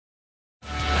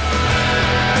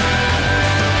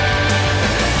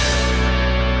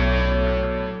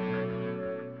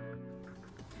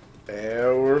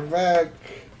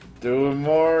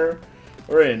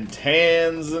We're in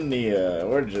Tanzania.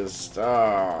 We're just,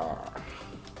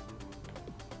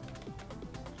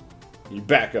 You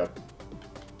back up.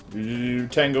 You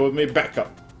tango with me, back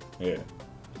up. Yeah.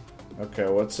 Okay,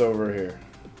 what's over here?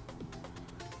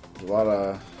 A lot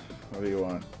of... What do you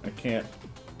want? I can't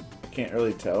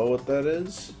really tell what that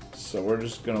is. So we're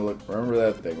just gonna look... Remember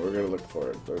that thing. We're gonna look for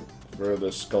it. For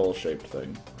the skull-shaped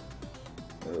thing.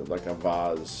 Like a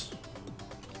vase.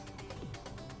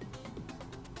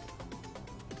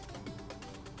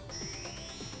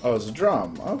 Oh, it's a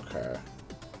drum. Okay.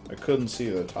 I couldn't see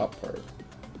the top part.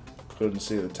 Couldn't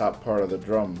see the top part of the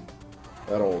drum.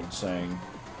 That old saying.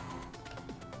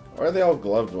 Why are they all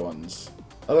gloved ones?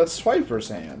 Oh, that's Swiper's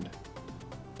hand.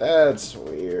 That's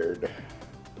weird.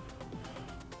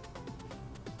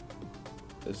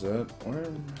 Is that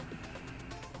where?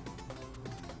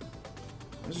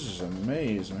 This is a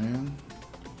maze, man.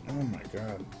 Oh my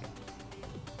god.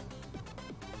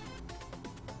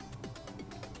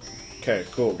 Okay,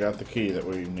 cool. Got the key that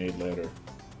we need later.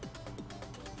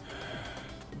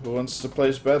 Who wants to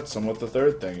place bets on what the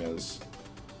third thing is?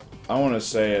 I want to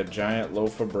say a giant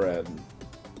loaf of bread.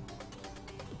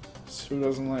 Who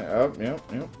doesn't like... Oh, yep.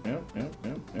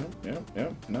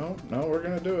 No, we're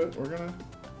gonna do it. We're gonna...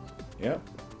 Yep.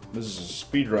 This is a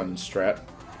speedrun strat.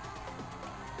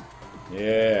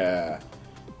 Yeah.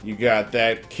 You got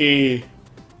that key.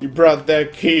 You brought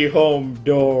that key home,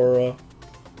 Dora.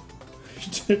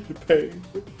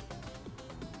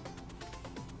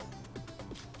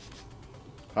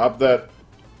 Hop that.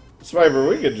 Sniper,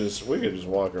 we could just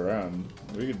walk around.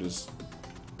 We could just...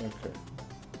 Okay.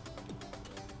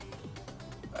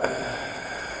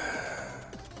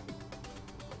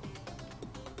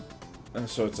 And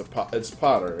so it's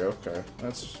pottery, okay.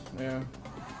 That's, yeah.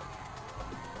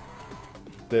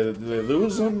 Did they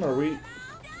lose him, or we...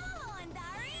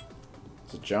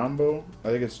 Is it Jumbo? I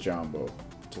think it's Jumbo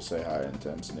to say hi in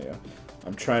Tanzania.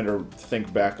 I'm trying to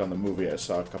think back on the movie. I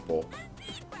saw a couple...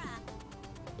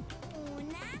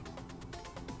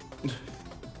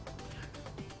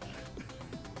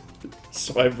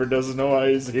 Swiper doesn't know why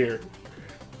he's here.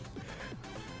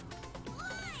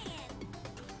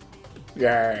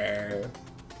 Yeah.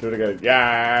 Do it again.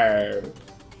 Yeah.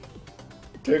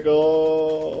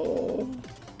 Tickle.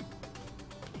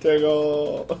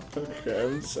 Tickle. Okay,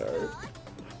 I'm sorry.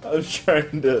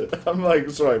 I'm like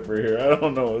Swiper here. I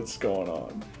don't know what's going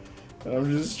on.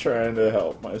 I'm just trying to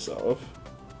help myself.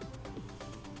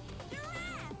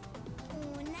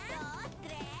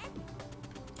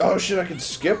 Oh shit, I can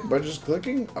skip by just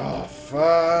clicking? Oh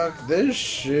fuck this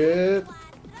shit.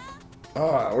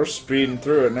 Oh, we're speeding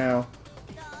through it now.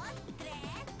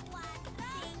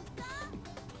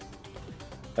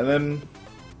 And then,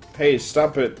 hey,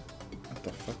 stop it. What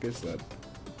the fuck is that?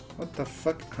 What the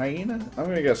fuck? Hyena? I'm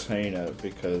gonna guess hyena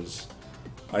because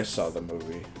I saw the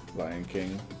movie Lion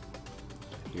King.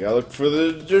 You gotta look for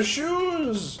the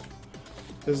shoes!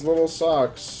 His little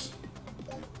socks.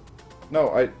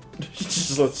 No, it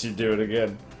just lets you do it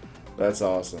again. That's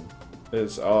awesome.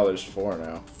 There's 4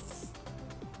 now.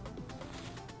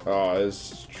 Oh,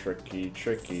 this is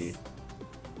tricky.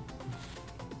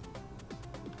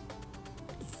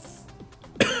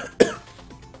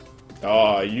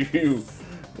 Oh, you.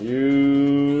 I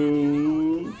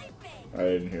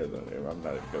didn't hear the name. I'm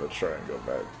not even gonna try and go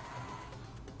back.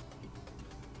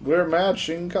 We're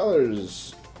matching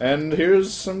colors, and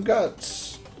here's some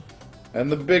guts,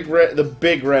 and the big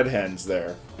red hen's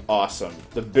there. Awesome.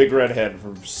 The big red hen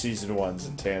from season 1's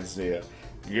in Tanzania.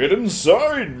 Get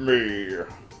inside me.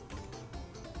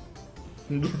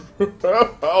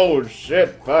 Oh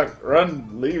shit! Fuck!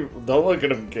 Run! Leave! Don't look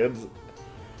at him, kids.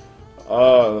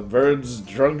 Oh, the bird's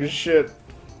drunk as shit.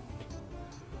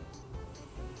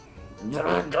 I'm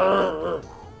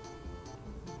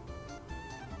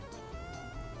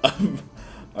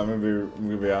gonna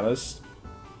be honest.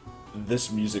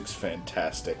 This music's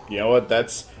fantastic. You know what?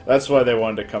 That's why they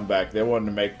wanted to come back. They wanted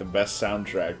to make the best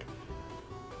soundtrack.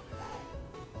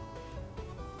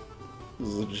 This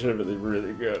is legitimately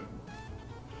really good.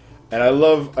 And I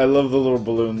love the little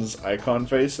balloons icon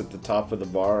face at the top of the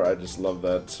bar. I just love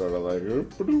that sort of like...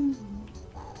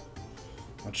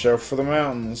 Watch out for the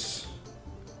mountains.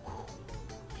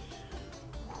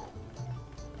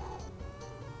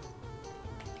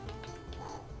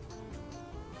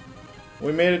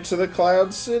 We made it to the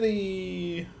Cloud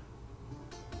City!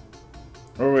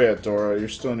 Where are we at, Dora? You're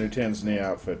still in your Tanzania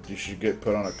outfit. You should get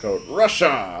put on a coat.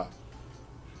 Russia!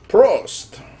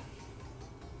 Prost!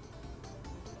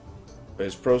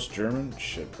 Is Prost German?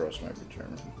 Shit, Prost might be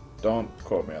German. Don't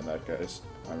quote me on that, guys.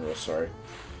 I'm real sorry.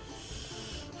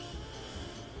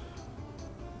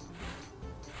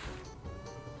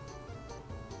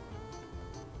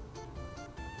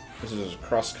 This is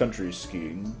cross-country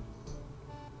skiing.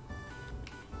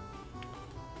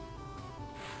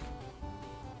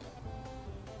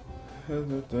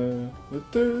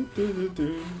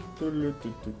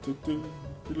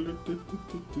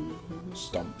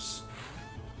 Stumps.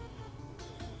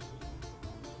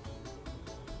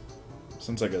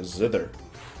 Sounds like a zither.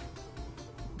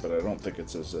 But I don't think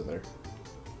it's a zither.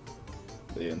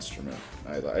 The instrument.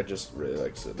 I just really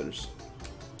like zithers.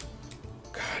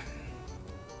 God.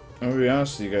 I'm gonna be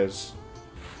honest with you guys.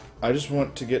 I just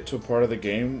want to get to a part of the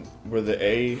game where the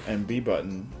A and B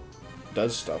button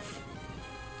does stuff.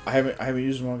 I haven't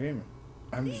used them all game.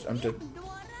 I'm dead.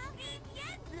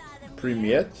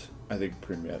 Premier? I think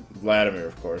Premier. Vladimir,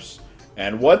 of course.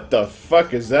 And what the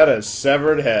fuck is that? A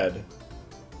severed head?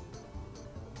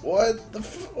 What the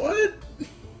what?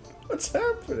 What's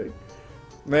happening?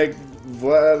 Make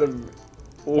Vladimir.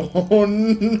 Oh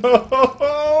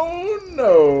no!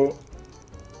 No!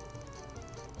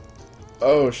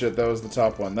 Oh shit! That was the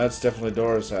top one. That's definitely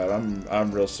Dora's hat.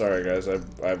 I'm real sorry, guys. I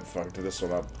fucked this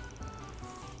one up.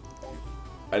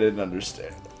 I didn't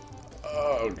understand.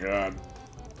 Oh god.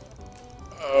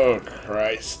 Oh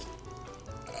Christ.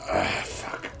 Ah,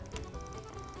 fuck.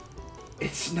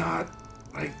 It's not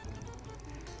like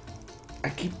I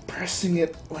keep pressing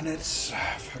it when it's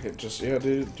fuck it. Just yeah,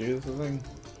 do the thing.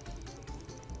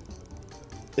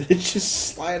 It just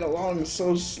slide along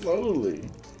so slowly.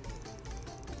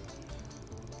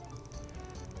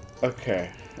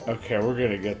 Okay, we're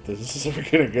gonna get this. We're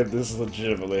gonna get this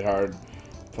legitimately hard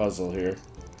puzzle here.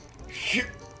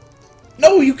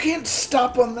 No, you can't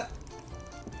stop on that.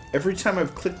 Every time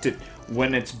I've clicked it,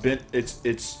 when it's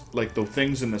like the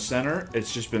things in the center,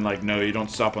 it's just been like, no, you don't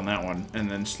stop on that one,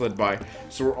 and then slid by.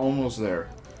 So we're almost there.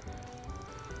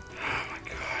 Oh my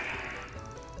god.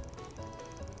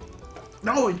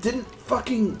 No, it didn't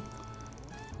fucking.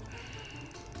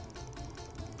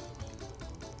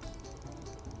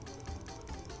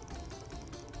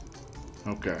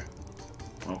 Okay.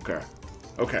 Oh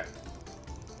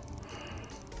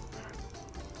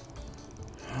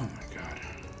my god.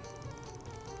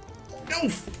 No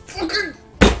fucking.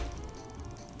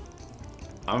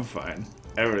 I'm fine.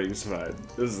 Everything's fine.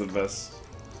 This is the best.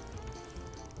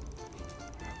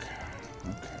 Okay.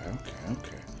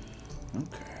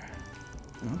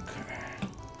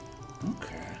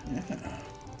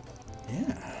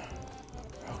 Yeah.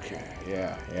 Okay.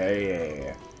 Yeah.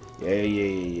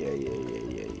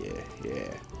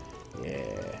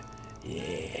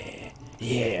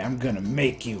 Yeah, I'm gonna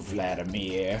make you,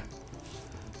 Vladimir.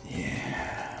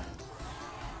 Yeah.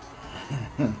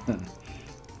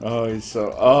 Oh, he's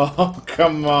so... Oh,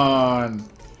 come on.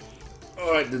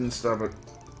 Oh, I didn't stop it.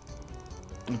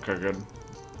 Okay, good.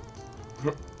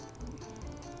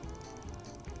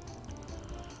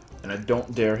 And I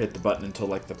don't dare hit the button until,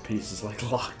 like, the piece is,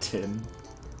 like, locked in.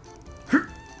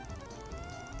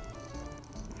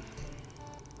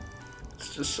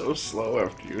 It's just so slow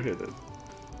after you hit it.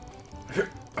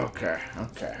 Okay. I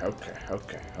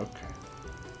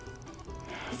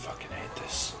fucking hate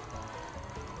this.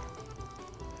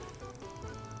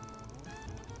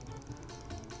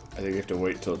 I think you have to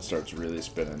wait till it starts really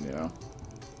spinning, you know?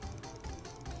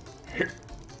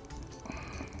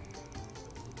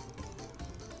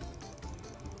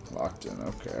 Locked in.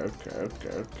 Okay.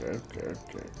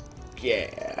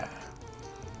 Yeah.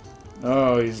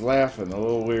 Oh, he's laughing. The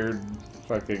little weird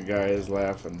fucking guy is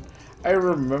laughing. I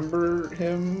remember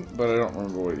him, but I don't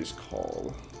remember what he's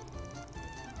called.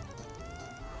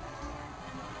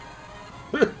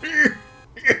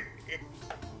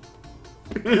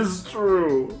 It's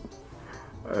true.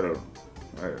 I don't.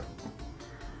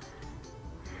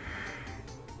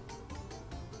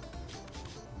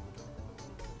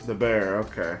 The bear,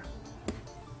 okay.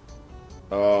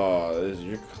 Oh,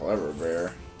 you're clever,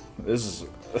 bear. This is...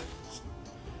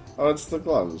 Oh, it's the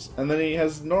gloves. And then he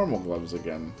has normal gloves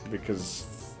again, because...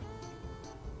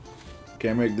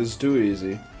 Can't make this too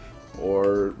easy.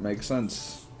 Or make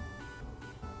sense.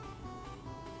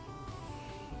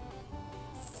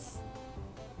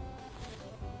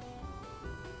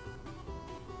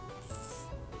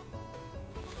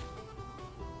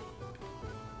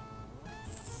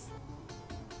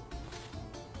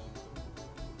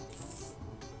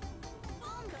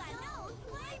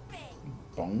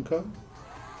 Bonka?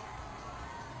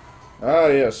 Ah,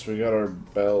 yes, we got our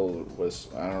bell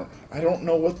whistle. I don't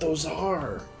know what those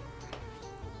are.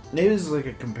 Maybe it's like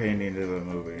a companion to the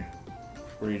movie,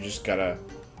 where you just gotta.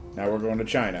 Now we're going to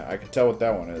China. I can tell what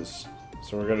that one is.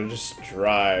 So we're gonna just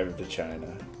drive to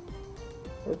China.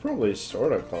 We're probably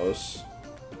sort of close.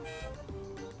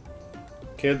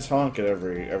 Kids honk at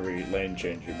every lane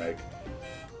change you make.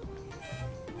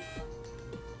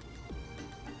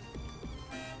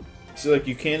 See, like,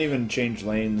 you can't even change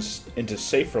lanes into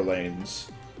safer lanes.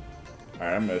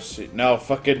 Alright, I'm gonna see. No,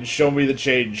 fucking show me the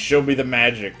change. Show me the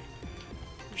magic.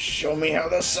 Show me how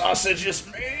the sausage is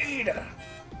made!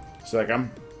 So, like,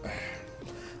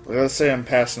 let's say I'm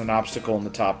passing an obstacle in the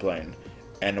top lane,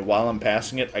 and while I'm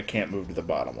passing it, I can't move to the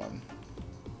bottom one.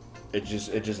 It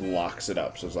just locks it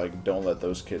up. So it's like, don't let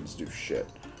those kids do shit.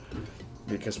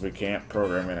 Because we can't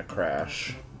program in a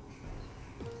crash.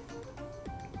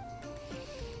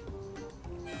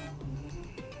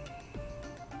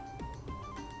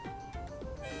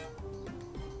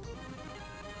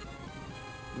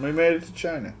 We made it to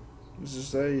China. It's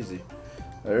just that easy.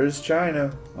 There's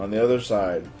China on the other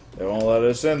side. They won't let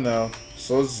us in though,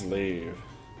 so let's leave.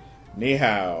 Ni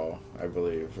hao, I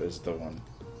believe, is the one.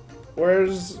 Where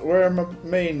my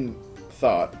main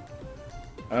thought?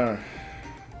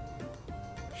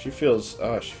 She feels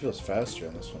faster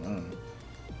on this one. I don't know.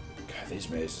 God, these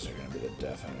mazes are gonna be the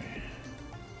death of me.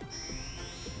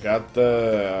 Got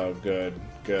the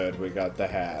good. We got the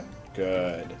hat.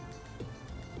 Good.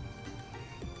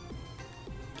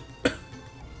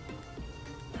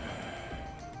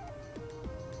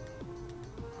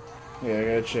 Yeah,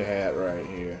 I got your hat right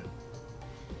here.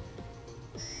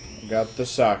 Got the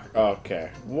sock. Okay.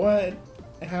 What?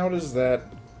 How does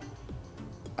that...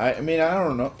 I mean, I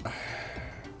don't know.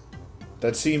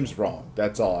 That seems wrong.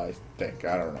 That's all I think.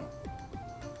 I don't know.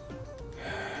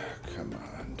 Come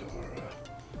on, Dora.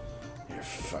 You're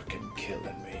fucking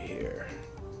killing me here.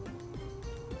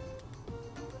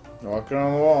 Walking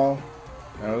on the wall.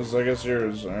 That was, I guess,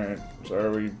 yours. Alright.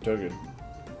 Sorry we took it.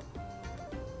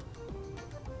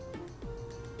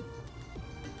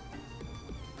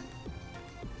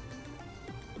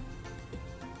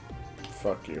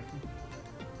 Fuck you.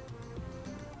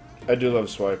 I do love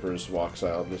Swiper's walks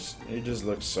out. He just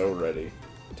looks so ready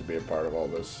to be a part of all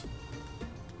this.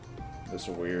 This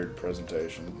weird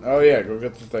presentation. Oh yeah, go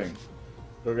get the thing.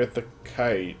 Go get the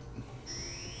kite.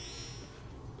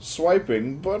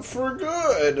 Swiping, but for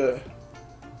good!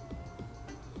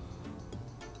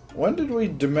 When did we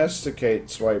domesticate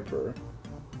Swiper?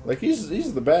 Like, he's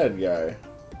the bad guy.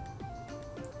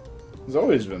 He's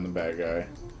always been the bad guy.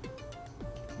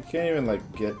 You can't even, like,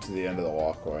 get to the end of the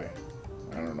walkway.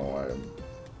 I don't know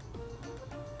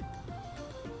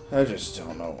why. I just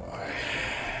don't know why.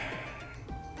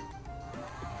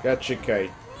 Gotcha,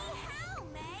 kite.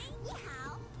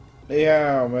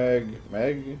 Yeah, Meg.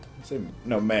 Meg? Say,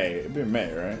 no, May. It'd be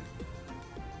May, right?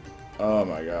 Oh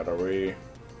my god, are we...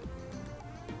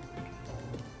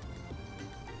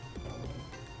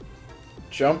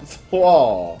 Jump the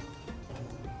wall!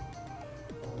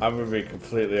 I'm gonna be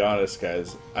completely honest,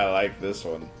 guys. I like this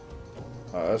one.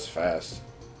 Oh, that's fast.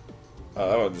 Oh,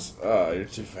 that one's... Oh, you're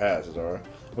too fast, Dora.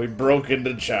 We broke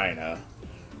into China.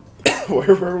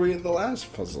 Where were we in the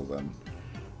last puzzle, then?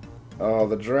 Oh,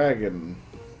 the dragon.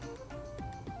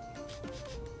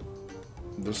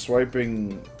 The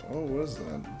swiping... What was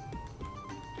that?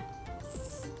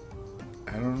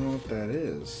 I don't know what that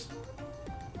is.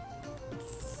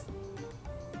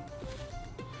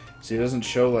 See, it doesn't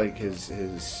show, like,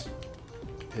 his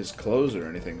clothes or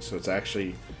anything, so it's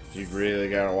actually... You really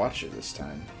gotta watch it this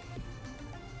time.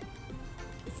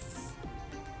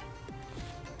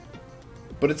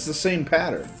 But it's the same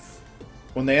pattern.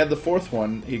 When they add the fourth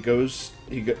one,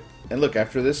 and look,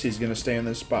 after this, he's gonna stay in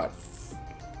this spot.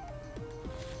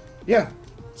 Yeah,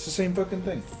 it's the same fucking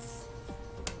thing.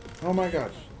 Oh my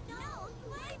gosh.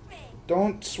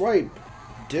 Don't swipe,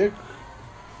 dick.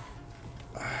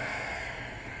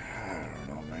 I don't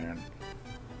know, man.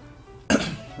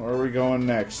 Where are we going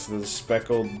next? The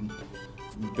speckled,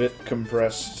 bit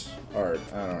compressed art.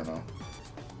 I don't know.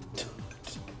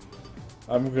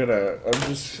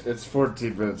 It's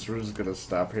 14 minutes. We're just gonna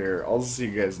stop here. I'll see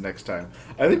you guys next time.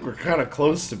 I think we're kind of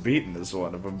close to beating this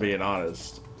one, if I'm being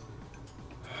honest.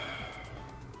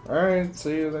 Alright,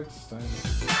 see you next time.